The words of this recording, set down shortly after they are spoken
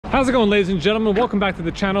How's it going, ladies and gentlemen? Welcome back to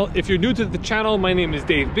the channel. If you're new to the channel, my name is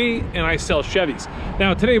Dave B and I sell Chevys.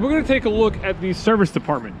 Now today we're going to take a look at the service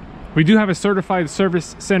department. We do have a certified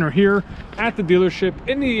service center here at the dealership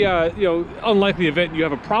in the unlikely event you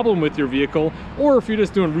have a problem with your vehicle or if you're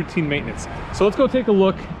just doing routine maintenance. So let's go take a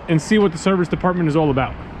look and see what the service department is all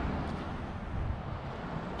about.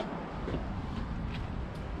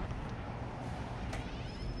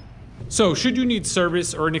 So should you need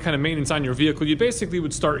service or any kind of maintenance on your vehicle, you basically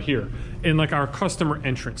would start here in like our customer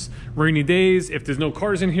entrance. Rainy days, if there's no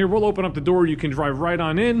cars in here, we'll open up the door, you can drive right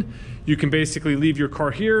on in. You can basically leave your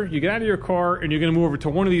car here, you get out of your car and you're gonna move over to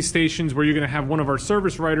one of these stations where you're gonna have one of our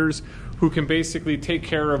service writers who can basically take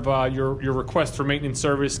care of your request for maintenance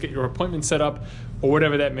service, get your appointment set up or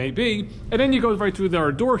whatever that may be. And then you go right through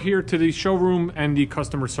our door here to the showroom and the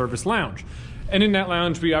customer service lounge. And in that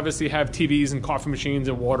lounge, we obviously have TVs and coffee machines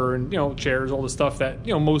and water and chairs, all the stuff that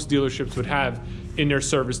most dealerships would have in their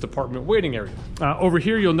service department waiting area. Over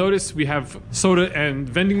here, you'll notice we have soda and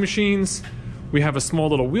vending machines. We have a small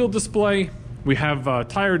little wheel display. We have a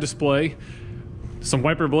tire display, some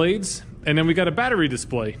wiper blades, and then we got a battery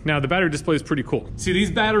display. Now the battery display is pretty cool. See,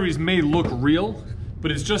 these batteries may look real, but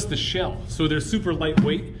it's just the shell. So they're super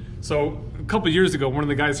lightweight. So a couple of years ago, one of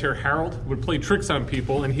the guys here, Harold, would play tricks on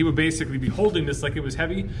people and he would basically be holding this like it was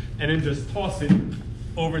heavy and then just toss it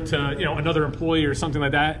over to another employee or something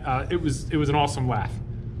like that. It was an awesome laugh.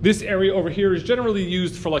 This area over here is generally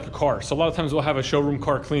used for like a car. So a lot of times we'll have a showroom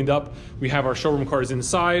car cleaned up. We have our showroom cars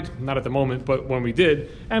inside, not at the moment, but when we did.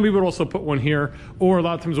 And we would also put one here. Or a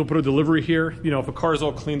lot of times we'll put a delivery here. If a car is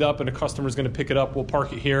all cleaned up and a customer's gonna pick it up, we'll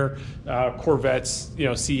park it here. Corvettes,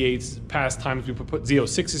 C8s, past times we put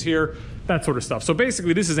Z06s here, that sort of stuff. So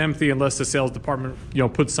basically this is empty unless the sales department,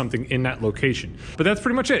 puts something in that location. But that's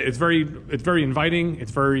pretty much it. It's very inviting. It's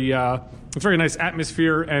very nice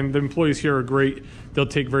atmosphere and the employees here are great. They'll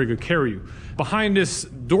take very good care of you. Behind this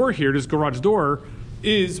door here, this garage door,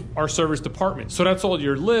 is our service department. So that's all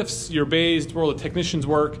your lifts, your bays, where all the technicians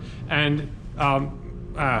work. And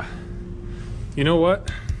you know what?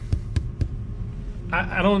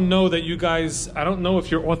 I don't know that you guys, I don't know if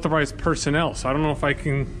you're authorized personnel. So I don't know if I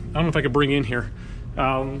can bring in here.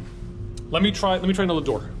 Let me try another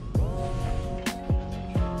door.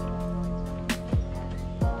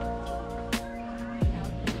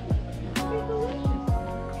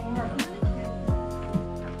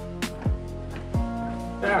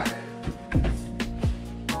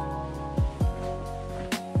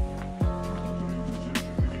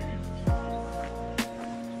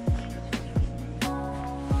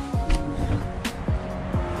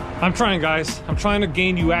 I'm trying, guys. I'm trying to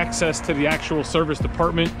gain you access to the actual service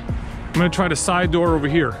department. I'm gonna try the side door over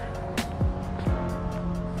here.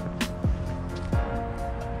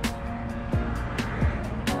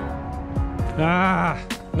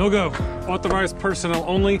 No go. Authorized personnel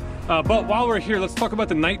only. But while we're here, let's talk about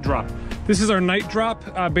the night drop. This is our night drop.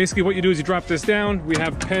 Basically what you do is you drop this down. We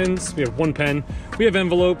have pens, we have one pen. We have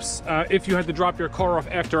envelopes. If you had to drop your car off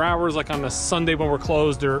after hours, like on a Sunday when we're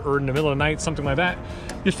closed or in the middle of the night, something like that,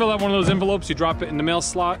 you fill out one of those envelopes, you drop it in the mail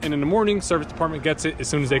slot, and in the morning, service department gets it as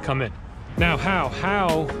soon as they come in. Now,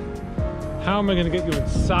 how am I gonna get you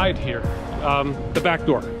inside here? The back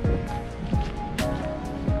door.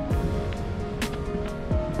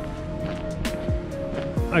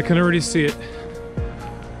 I can already see it.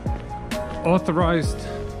 Authorized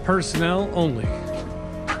personnel only.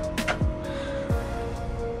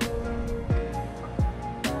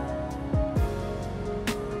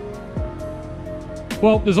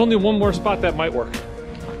 Well, there's only one more spot that might work.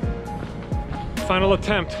 Final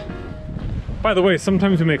attempt. By the way,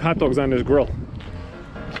 sometimes we make hot dogs on this grill.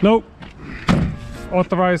 Nope.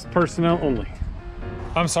 Authorized personnel only.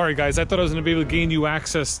 I'm sorry, guys. I thought I was going to be able to gain you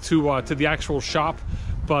access to the actual shop.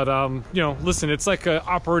 But, listen, it's like an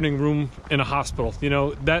operating room in a hospital.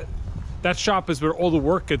 That shop is where all the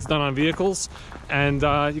work gets done on vehicles. And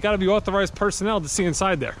you got to be authorized personnel to see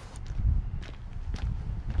inside there.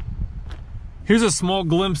 Here's a small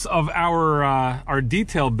glimpse of our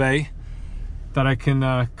detail bay that I can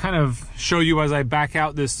kind of show you as I back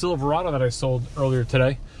out this Silverado that I sold earlier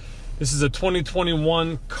today. This is a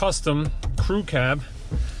 2021 custom crew cab.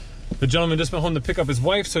 The gentleman just went home to pick up his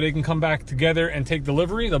wife so they can come back together and take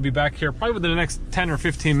delivery. They'll be back here probably within the next 10 or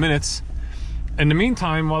 15 minutes. In the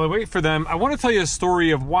meantime, while I wait for them, I want to tell you a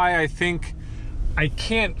story of why I think I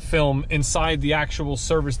can't film inside the actual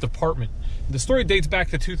service department. The story dates back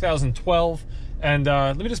to 2012, and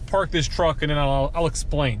let me just park this truck and then I'll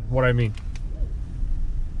explain what I mean.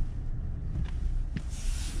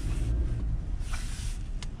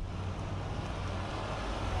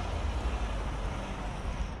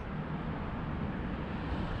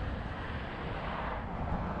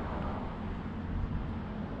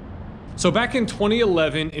 So back in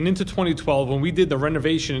 2011 and into 2012, when we did the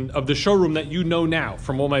renovation of the showroom that you know now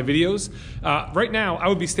from all my videos, right now I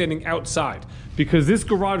would be standing outside because this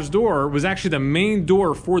garage door was actually the main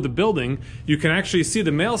door for the building. You can actually see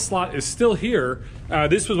the mail slot is still here.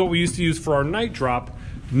 This was what we used to use for our night drop.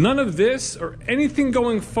 None of this or anything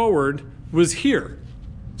going forward was here.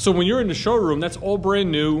 So when you're in the showroom, that's all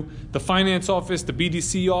brand new. The finance office, the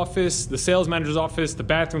BDC office, the sales manager's office, the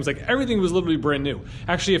bathrooms, like everything was literally brand new.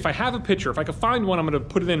 Actually, if I have a picture, if I could find one, I'm gonna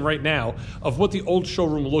put it in right now of what the old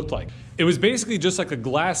showroom looked like. It was basically just like a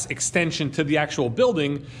glass extension to the actual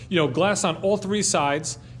building, you know, glass on all three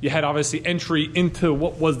sides. You had obviously entry into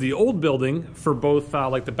what was the old building for both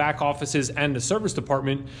like the back offices and the service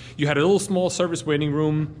department. You had a little small service waiting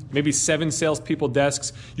room, maybe 7 salespeople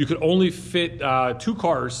desks. You could only fit 2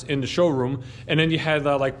 cars in the showroom. And then you had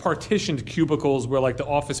like partitioned cubicles where like the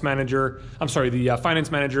office manager, the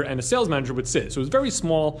finance manager and the sales manager would sit. So it was very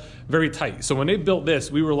small, very tight. So when they built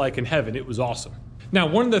this, we were like in heaven. It was awesome. Now,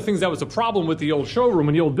 one of the things that was a problem with the old showroom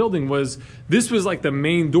and the old building was this was like the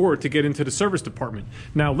main door to get into the service department.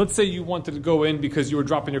 Now, let's say you wanted to go in because you were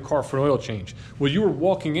dropping your car for an oil change. Well, you were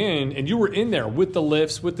walking in and you were in there with the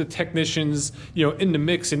lifts, with the technicians, you know, in the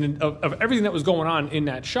mix and of everything that was going on in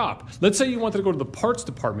that shop. Let's say you wanted to go to the parts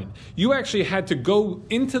department. You actually had to go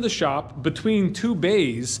into the shop between 2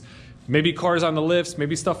 bays, maybe cars on the lifts,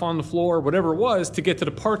 maybe stuff on the floor, whatever it was, to get to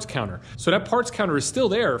the parts counter. So that parts counter is still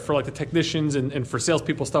there for like the technicians and for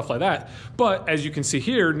salespeople, stuff like that. But as you can see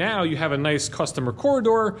here, now you have a nice customer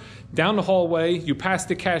corridor down the hallway. You pass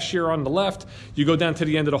the cashier on the left, you go down to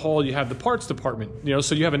the end of the hall, you have the parts department. You know,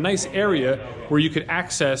 so you have a nice area where you could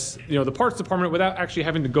access, you know, the parts department without actually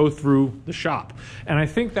having to go through the shop. And I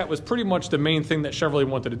think that was pretty much the main thing that Chevrolet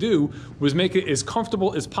wanted to do, was make it as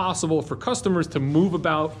comfortable as possible for customers to move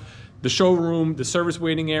about the showroom, the service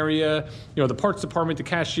waiting area, you know, the parts department, the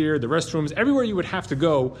cashier, the restrooms, everywhere you would have to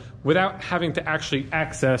go without having to actually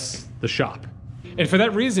access the shop. And for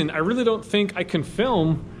that reason, I really don't think I can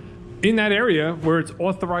film in that area where it's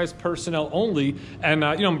authorized personnel only. And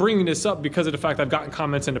you know, I'm bringing this up because of the fact I've gotten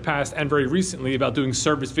comments in the past and very recently about doing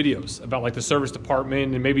service videos about like the service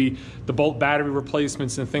department and maybe the bolt battery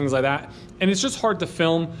replacements and things like that. And it's just hard to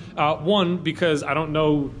film. One, because I don't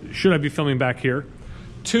know, should I be filming back here?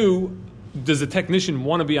 2, does the technician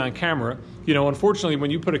want to be on camera? You know, unfortunately,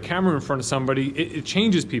 when you put a camera in front of somebody, it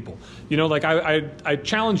changes people. You know, like I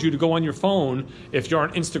challenge you to go on your phone, if you're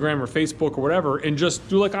on Instagram or Facebook or whatever, and just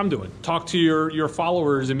do like I'm doing. Talk to your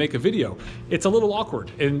followers and make a video. It's a little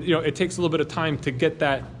awkward, and you know, it takes a little bit of time to get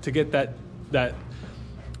that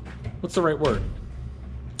what's the right word?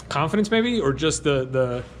 Confidence maybe, or just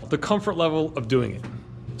the comfort level of doing it.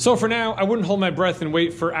 So for now, I wouldn't hold my breath and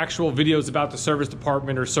wait for actual videos about the service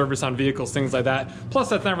department or service on vehicles, things like that. Plus,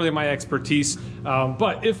 that's not really my expertise.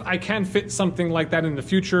 But if I can fit something like that in the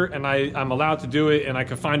future and I'm allowed to do it and I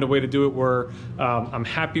can find a way to do it where I'm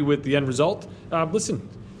happy with the end result, listen,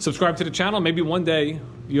 subscribe to the channel. Maybe one day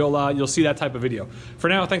you'll see that type of video. For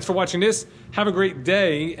now, thanks for watching this. Have a great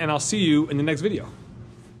day, and I'll see you in the next video.